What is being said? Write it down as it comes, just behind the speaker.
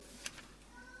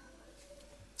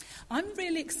I'm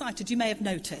really excited, you may have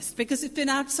noticed, because it's been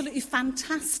an absolutely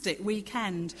fantastic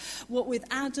weekend. What with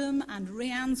Adam and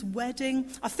Rianne's wedding.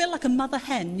 I feel like a mother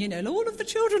hen, all of the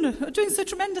children are doing so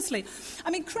tremendously. I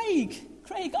mean, Craig,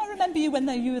 I remember you when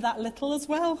you were that little as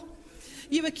well.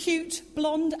 You were cute,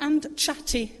 blonde and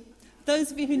chatty.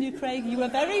 Those of you who knew Craig, you were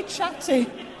very chatty.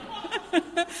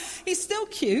 He's still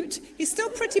cute, he's still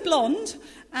pretty blonde,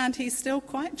 and he's still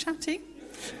quite chatty.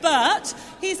 But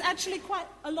he's actually quite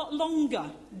a lot longer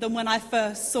than when I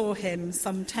first saw him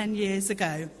some 10 years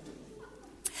ago.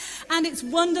 And it's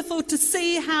wonderful to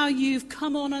see how you've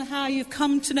come on and how you've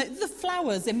come to know the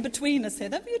flowers in between us here.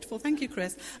 They're beautiful. Thank you,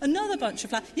 Chris. Another bunch of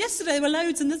flowers. Yesterday there were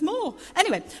loads and there's more.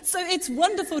 Anyway, so it's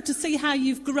wonderful to see how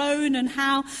you've grown and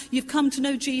how you've come to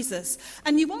know Jesus.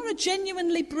 And you are a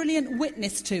genuinely brilliant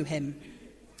witness to him.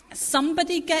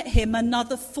 Somebody get him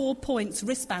another 4 points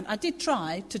wristband. I did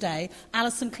try today.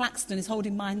 Alison Claxton is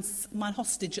holding mine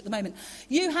hostage at the moment.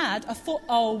 You had a foot.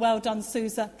 Oh, well done,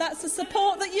 Susa. That's the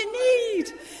support that you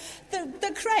need.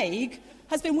 That Craig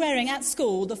has been wearing at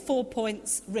school the 4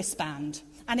 points wristband.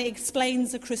 And it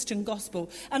explains the Christian gospel.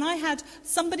 And I had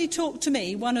somebody talk to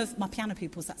me, one of my piano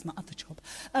pupils, that's my other job.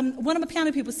 One of my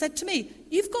piano pupils said to me,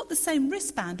 "You've got the same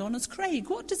wristband on as Craig.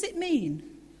 What does it mean?"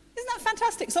 Isn't that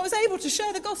fantastic? So I was able to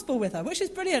share the gospel with her, which is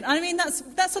brilliant. I mean,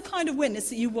 that's a kind of witness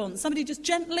that you want. Somebody just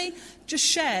gently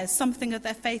shares something of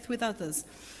their faith with others.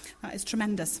 That is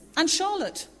tremendous. And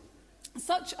Charlotte,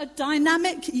 such a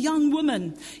dynamic young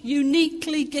woman,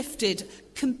 uniquely gifted,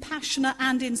 compassionate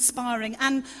and inspiring.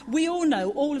 And we all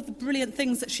know all of the brilliant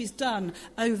things that she's done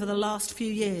over the last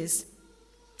few years.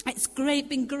 It's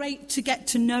been great to get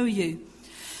to know you,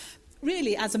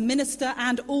 really as a minister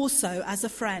and also as a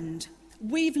friend.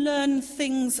 We've learned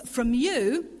things from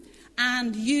you,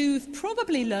 and you've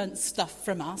probably learned stuff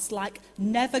from us, like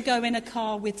never go in a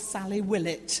car with Sally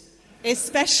Willett,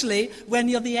 especially when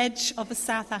you're the edge of a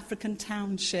South African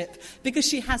township, because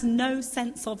she has no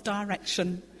sense of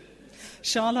direction.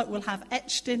 Charlotte will have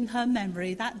etched in her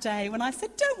memory that day when I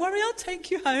said, "Don't worry, I'll take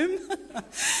you home."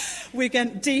 We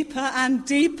went deeper and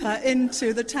deeper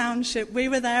into the township. We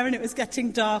were there and it was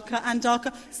getting darker and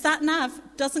darker. Sat-nav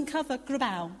doesn't cover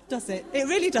Grabau, does it? It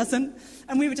really doesn't.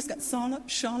 And we would just go,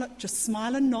 Charlotte, just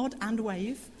smile and nod and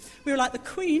wave. We were like the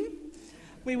Queen.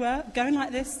 We were going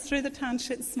like this through the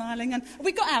township, smiling. And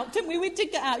we got out, didn't we? We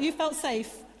did get out. You felt safe.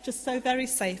 Just so very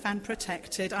safe and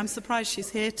protected. I'm surprised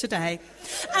she's here today.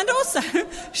 And also,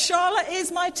 Charlotte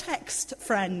is my text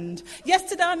friend.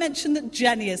 Yesterday I mentioned that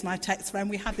Jenny is my text friend.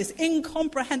 We have this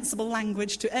incomprehensible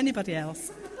language to anybody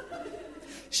else.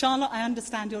 Charlotte, I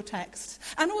understand your texts.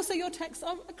 And also your texts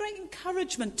are a great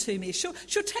encouragement to me. She'll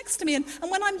text to me, and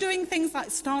when I'm doing things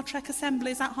like Star Trek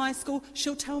assemblies at high school,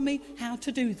 she'll tell me how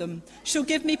to do them. She'll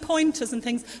give me pointers and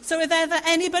things. So if ever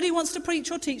anybody wants to preach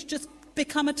or teach, just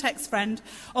become a text friend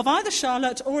of either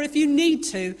Charlotte or, if you need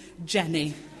to,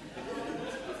 Jenny.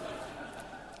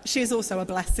 She is also a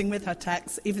blessing with her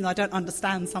texts, even though I don't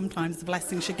understand sometimes the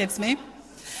blessing she gives me.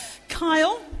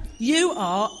 Kyle, you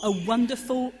are a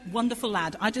wonderful, wonderful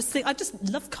lad. I just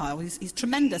love Kyle. He's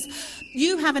tremendous.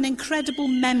 You have an incredible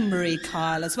memory,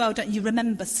 Kyle, as well, don't you?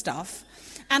 Remember stuff.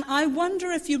 And I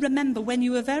wonder if you remember when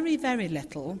you were very, very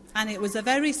little, and it was a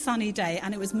very sunny day,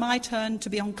 and it was my turn to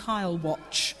be on Kyle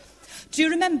watch. Do you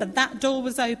remember that door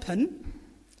was open?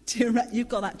 You've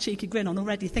got that cheeky grin on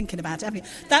already thinking about it, haven't you?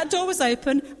 That door was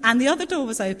open, and the other door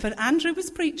was open. Andrew was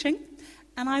preaching,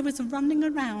 and I was running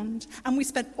around. And we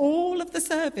spent all of the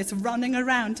service running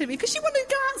around, didn't we? Because you wanted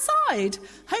to go outside.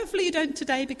 Hopefully you don't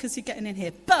today because you're getting in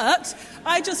here. But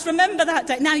I just remember that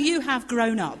day. Now, you have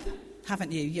grown up,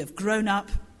 haven't you? You've grown up.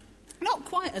 Not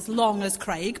quite as long as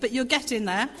Craig, but you're getting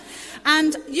there.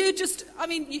 And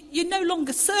you're no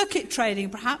longer circuit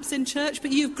training perhaps in church,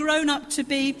 but you've grown up to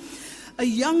be a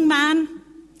young man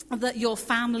that your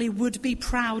family would be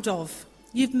proud of.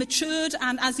 You've matured,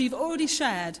 and as you've already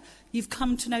shared, you've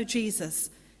come to know Jesus.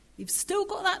 You've still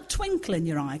got that twinkle in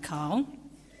your eye,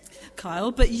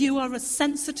 Kyle, but you are a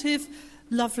sensitive,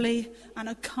 lovely, and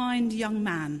a kind young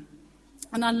man.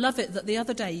 And I love it that the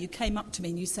other day you came up to me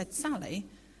and you said, "Sally,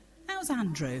 how's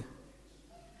Andrew?"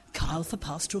 Kyle for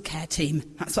pastoral care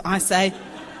team. That's what I say.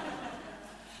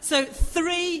 So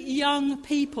 3 young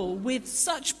people with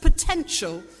such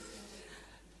potential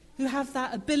who have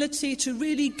that ability to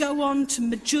really go on to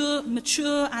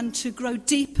mature and to grow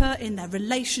deeper in their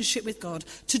relationship with God,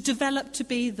 to develop to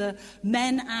be the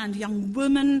men and young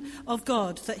women of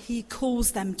God that he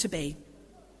calls them to be.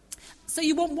 So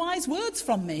you want wise words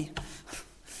from me?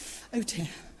 Oh dear.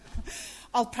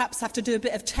 I'll perhaps have to do a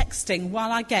bit of texting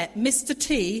while I get Mr.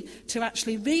 T to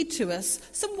actually read to us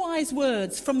some wise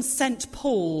words from St.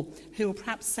 Paul, who will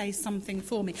perhaps say something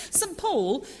for me. St.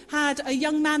 Paul had a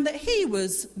young man that he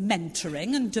was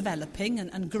mentoring and developing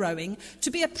and growing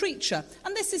to be a preacher.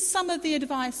 And this is some of the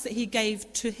advice that he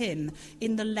gave to him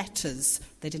in the letters.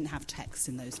 They didn't have text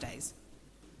in those days.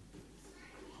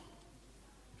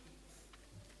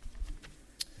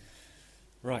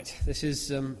 Right, this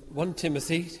is 1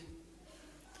 Timothy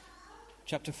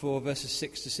chapter 4, verses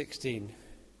 6 to 16.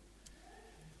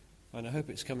 And I hope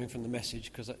it's coming from the Message,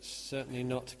 because that's certainly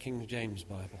not King James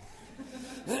Bible.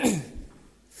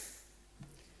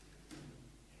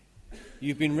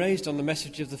 You've been raised on the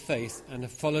message of the faith and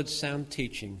have followed sound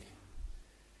teaching.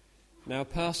 Now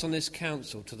pass on this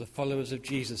counsel to the followers of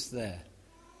Jesus there,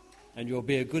 and you'll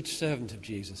be a good servant of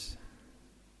Jesus.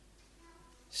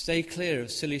 Stay clear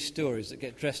of silly stories that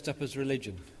get dressed up as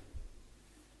religion.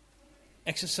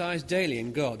 Exercise daily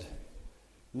in God.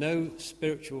 No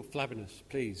spiritual flabbiness,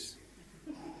 please.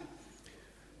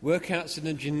 Workouts in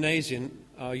a gymnasium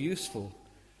are useful,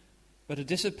 but a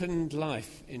disciplined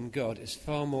life in God is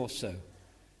far more so,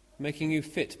 making you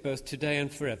fit both today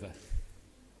and forever.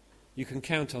 You can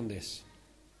count on this.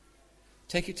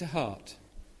 Take it to heart.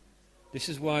 This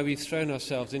is why we've thrown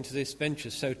ourselves into this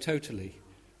venture so totally.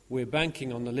 We're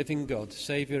banking on the living God,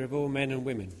 Saviour of all men and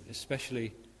women,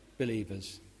 especially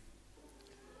believers.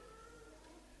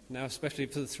 Now, especially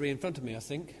for the three in front of me, I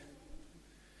think.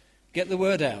 Get the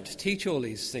word out. Teach all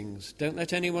these things. Don't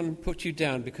let anyone put you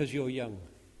down because you're young.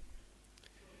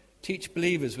 Teach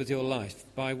believers with your life,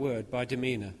 by word, by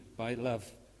demeanour, by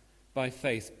love, by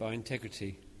faith, by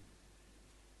integrity.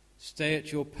 Stay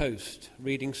at your post,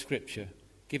 reading scripture,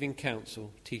 giving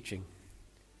counsel, teaching.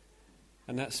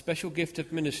 And that special gift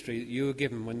of ministry that you were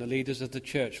given when the leaders of the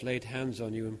church laid hands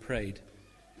on you and prayed,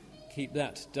 keep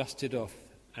that dusted off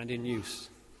and in use.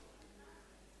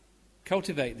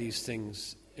 Cultivate these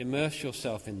things. Immerse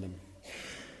yourself in them.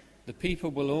 The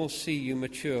people will all see you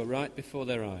mature right before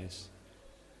their eyes.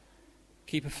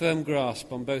 Keep a firm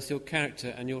grasp on both your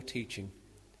character and your teaching.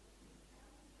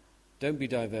 Don't be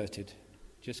diverted.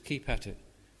 Just keep at it.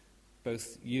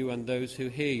 Both you and those who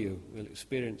hear you will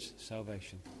experience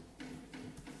salvation.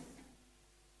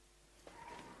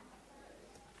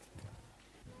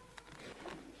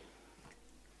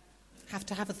 Have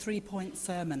to have a 3-point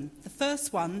sermon. The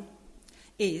first one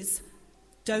is,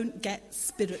 don't get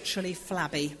spiritually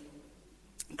flabby.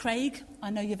 Craig, I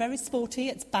know you're very sporty.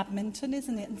 It's badminton,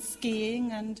 isn't it? And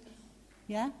skiing and,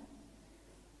 yeah?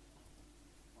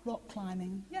 Rock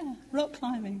climbing. Yeah, rock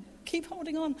climbing. Keep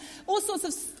holding on. All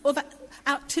sorts of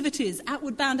activities,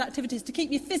 outward bound activities to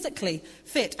keep you physically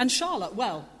fit. And Charlotte,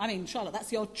 Charlotte,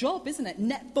 that's your job, isn't it?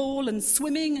 Netball and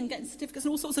swimming and getting certificates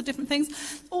and all sorts of different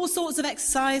things. All sorts of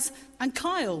exercise. And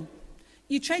Kyle,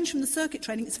 you changed from the circuit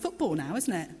training. It's football now,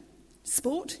 isn't it?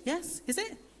 Sport, yes, is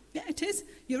it? Yeah, it is.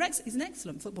 He's an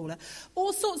excellent footballer.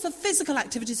 All sorts of physical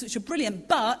activities which are brilliant,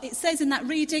 but it says in that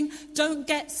reading, don't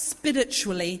get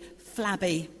spiritually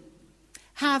flabby.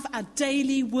 Have a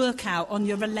daily workout on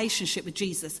your relationship with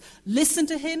Jesus. Listen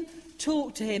to him,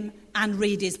 talk to him, and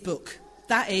read his book.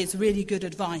 That is really good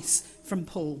advice from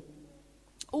Paul.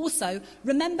 Also,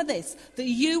 remember this, that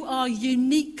you are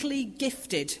uniquely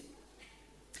gifted.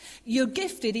 You're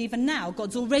gifted even now.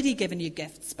 God's already given you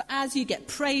gifts. But as you get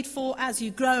prayed for, as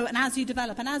you grow, and as you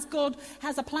develop, and as God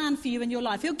has a plan for you in your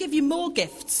life, he'll give you more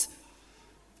gifts.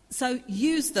 So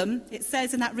use them. It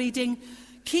says in that reading,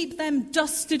 keep them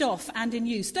dusted off and in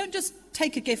use. Don't just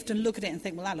take a gift and look at it and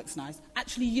think, well, that looks nice.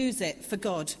 Actually use it for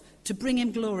God, to bring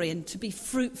him glory and to be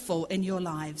fruitful in your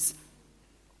lives.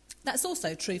 That's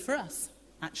also true for us,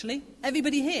 actually.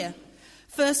 Everybody here.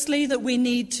 Firstly, that we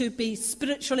need to be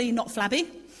spiritually not flabby.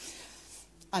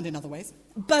 And in other ways.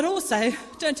 But also,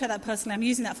 don't take that personally, I'm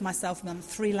using that for myself, and I'm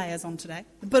 3 layers on today.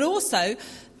 But also,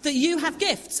 that you have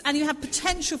gifts, and you have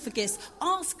potential for gifts.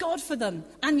 Ask God for them,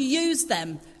 and use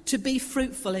them to be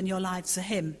fruitful in your lives for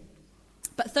him.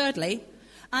 But thirdly,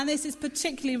 and this is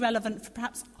particularly relevant for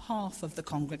perhaps half of the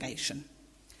congregation,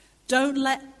 don't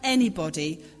let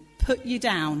anybody put you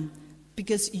down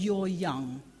because you're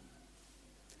young.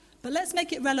 But let's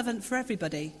make it relevant for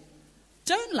everybody.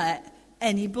 Don't let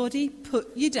anybody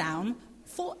put you down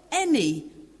for any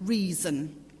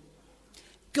reason.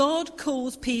 God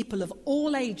calls people of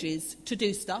all ages to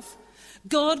do stuff.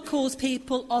 God calls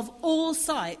people of all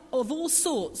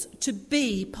sorts to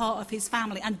be part of his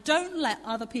family. And don't let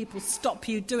other people stop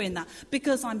you doing that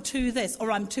because I'm too this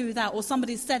or I'm too that or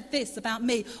somebody said this about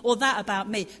me or that about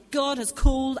me. God has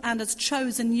called and has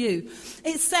chosen you.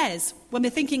 It says, when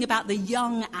we're thinking about the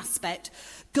young aspect,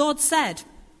 God said,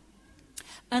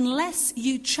 Unless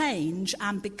you change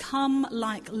and become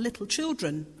like little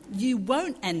children, you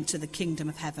won't enter the kingdom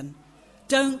of heaven.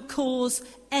 Don't cause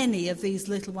any of these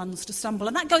little ones to stumble.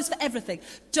 And that goes for everything.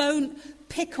 Don't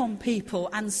pick on people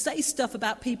and say stuff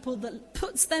about people that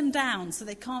puts them down so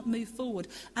they can't move forward.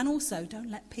 And also, don't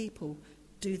let people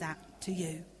do that to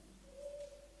you.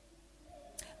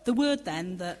 The word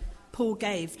then that Paul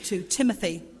gave to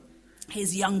Timothy,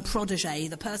 his young protege,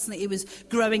 the person that he was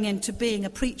growing into being a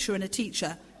preacher and a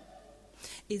teacher,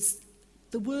 is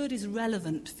the word is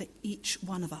relevant for each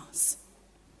one of us.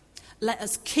 Let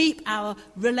us keep our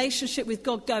relationship with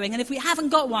God going. And if we haven't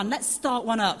got one, let's start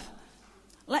one up.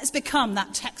 Let's become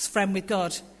that text friend with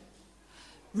God.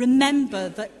 Remember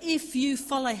that if you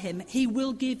follow him, he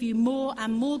will give you more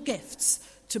and more gifts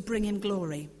to bring him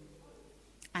glory.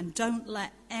 And don't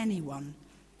let anyone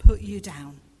put you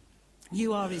down.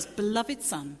 You are his beloved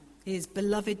son, his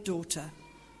beloved daughter.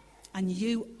 And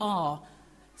you are,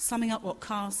 summing up what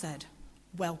Carl said,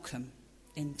 welcome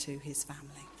into his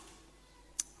family.